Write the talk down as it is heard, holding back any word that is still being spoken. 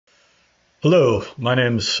Hello, my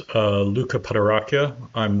name's Luca Padaracchia.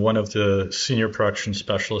 I'm one of the senior production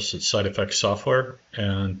specialists at Side Effects Software,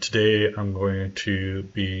 and today I'm going to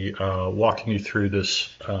be walking you through this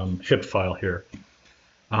HIP file here.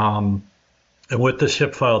 And what this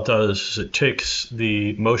HIP file does is it takes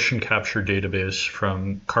the motion capture database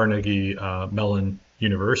from Carnegie Mellon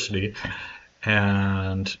University,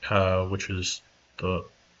 and which is the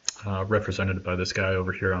represented by this guy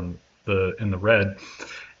over here in the red.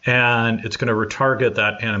 And it's going to retarget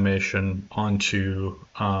that animation onto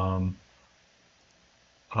one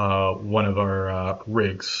of our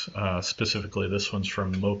rigs. Specifically, this one's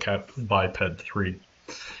from Mocap Biped 3.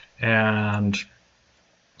 And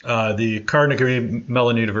the Carnegie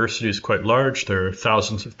Mellon University is quite large. There are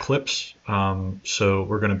thousands of clips. So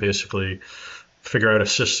we're going to basically figure out a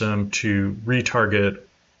system to retarget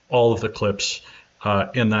all of the clips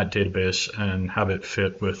in that database and have it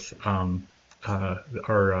fit with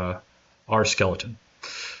our skeleton.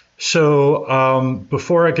 So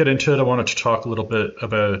before I get into it, I wanted to talk a little bit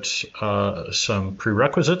about some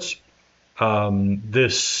prerequisites.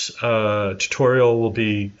 This tutorial will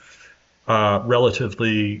be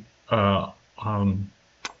relatively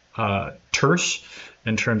terse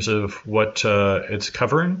in terms of what it's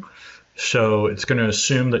covering. So it's going to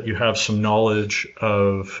assume that you have some knowledge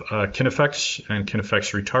of kineffects and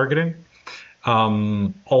kineffects retargeting.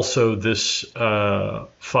 Also, this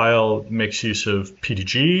file makes use of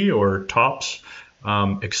PDG or TOPS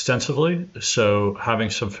extensively, so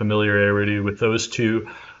having some familiarity with those two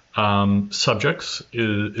subjects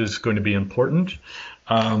is going to be important.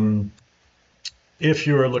 If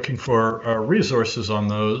you are looking for resources on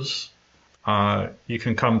those, you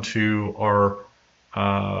can come to our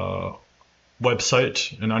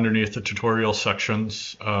website, and underneath the tutorial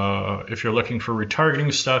sections, if you're looking for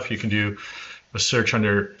retargeting stuff, you can do a search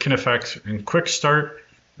under kineffects and quick start,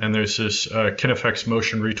 and there's this kineffects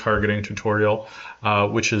motion retargeting tutorial,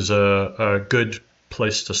 which is a good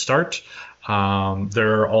place to start.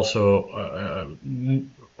 There are also a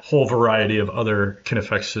whole variety of other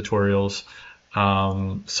kineffects tutorials,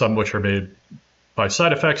 some which are made by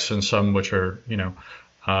Side Effects and some which are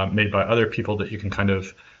made by other people that you can kind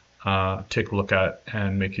of take a look at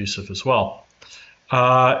and make use of as well.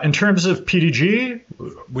 In terms of PDG,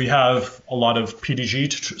 we have a lot of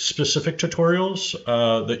PDG specific tutorials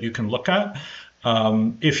that you can look at.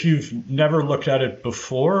 If you've never looked at it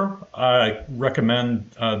before, I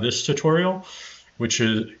recommend this tutorial, which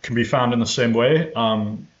can be found in the same way.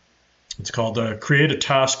 It's called Create a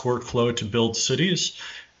Task Workflow to Build Cities.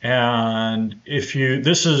 And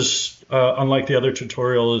this is, unlike the other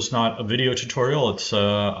tutorial, is not a video tutorial. It's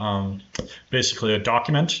basically a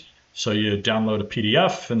document. So you download a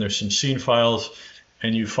PDF, and there's some scene files,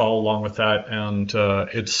 and you follow along with that. And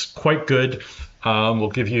it's quite good. Will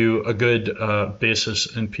give you a good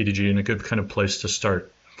basis in PDG and a good kind of place to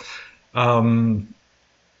start. Note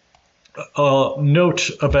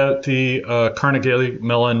about the Carnegie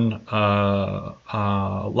Mellon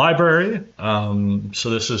library. So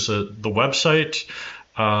this is the website.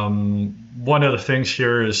 One of the things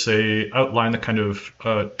here is they outline the kind of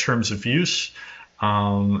terms of use.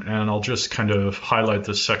 And I'll just kind of highlight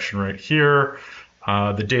this section right here.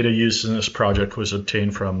 The data used in this project was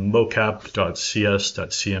obtained from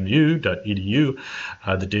mocap.cs.cmu.edu.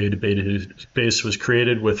 The database was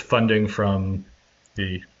created with funding from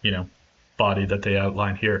the body that they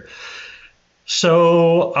outline here.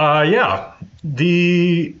 So yeah,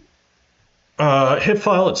 the HIP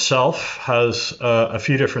file itself has a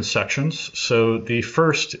few different sections. So the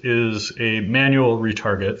first is a manual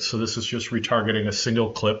retarget. So this is just retargeting a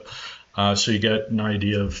single clip, so you get an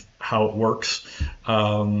idea of how it works.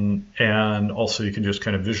 And also you can just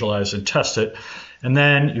kind of visualize and test it. And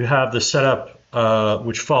then you have the setup,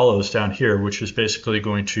 which follows down here, which is basically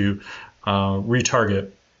going to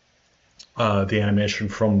retarget the animation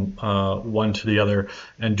from one to the other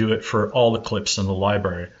and do it for all the clips in the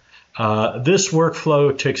library. This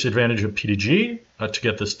workflow takes advantage of PDG to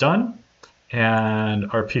get this done, and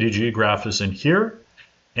our PDG graph is in here.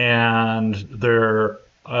 And this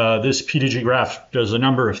PDG graph does a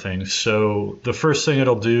number of things. So the first thing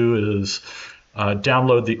it'll do is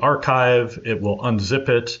download the archive. It will unzip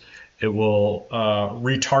it. It will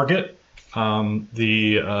retarget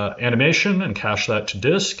the animation and cache that to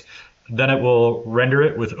disk. Then it will render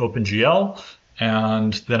it with OpenGL.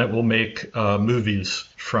 And then it will make movies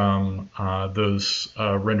from those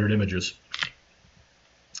rendered images.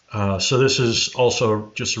 So this is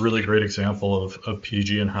also just a really great example of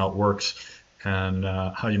PDG and how it works and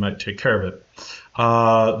how you might take care of it.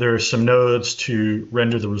 There are some nodes to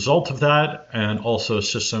render the result of that, and also a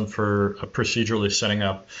system for procedurally setting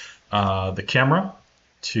up the camera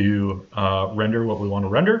to render what we want to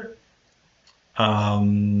render.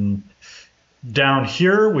 Down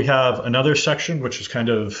here we have another section which is kind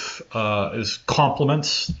of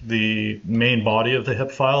complements the main body of the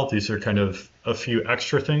HIP file. These are kind of a few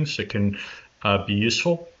extra things that can be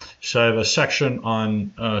useful. So I have a section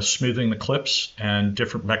on smoothing the clips and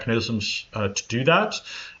different mechanisms to do that.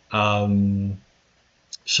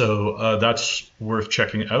 So that's worth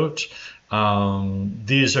checking out.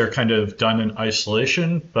 These are kind of done in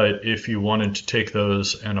isolation, but if you wanted to take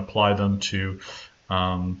those and apply them to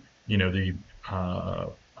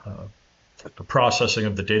the processing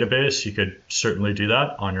of the database, you could certainly do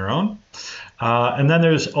that on your own. And then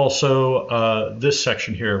there's also this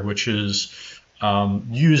section here, which is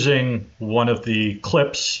using one of the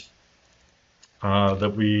clips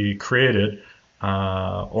that we created,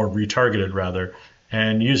 or retargeted rather,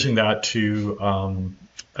 and using that to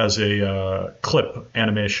as a clip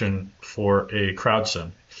animation for a crowd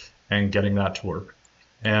sim and getting that to work.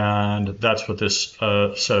 And that's what this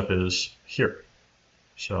setup is here.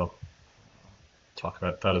 So talk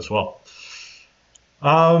about that as well.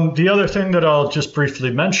 The other thing that I'll just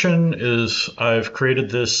briefly mention is I've created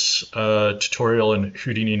this tutorial in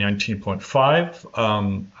Houdini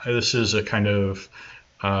 19.5. This is a kind of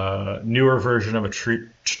newer version of a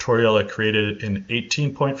tutorial I created in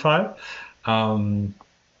 18.5.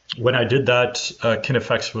 When I did that,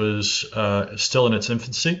 KineFX was still in its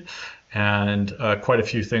infancy, and quite a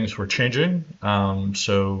few things were changing.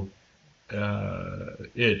 So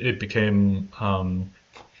it became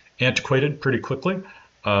antiquated pretty quickly,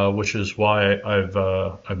 which is why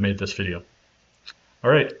I've made this video.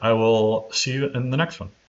 All right, I will see you in the next one.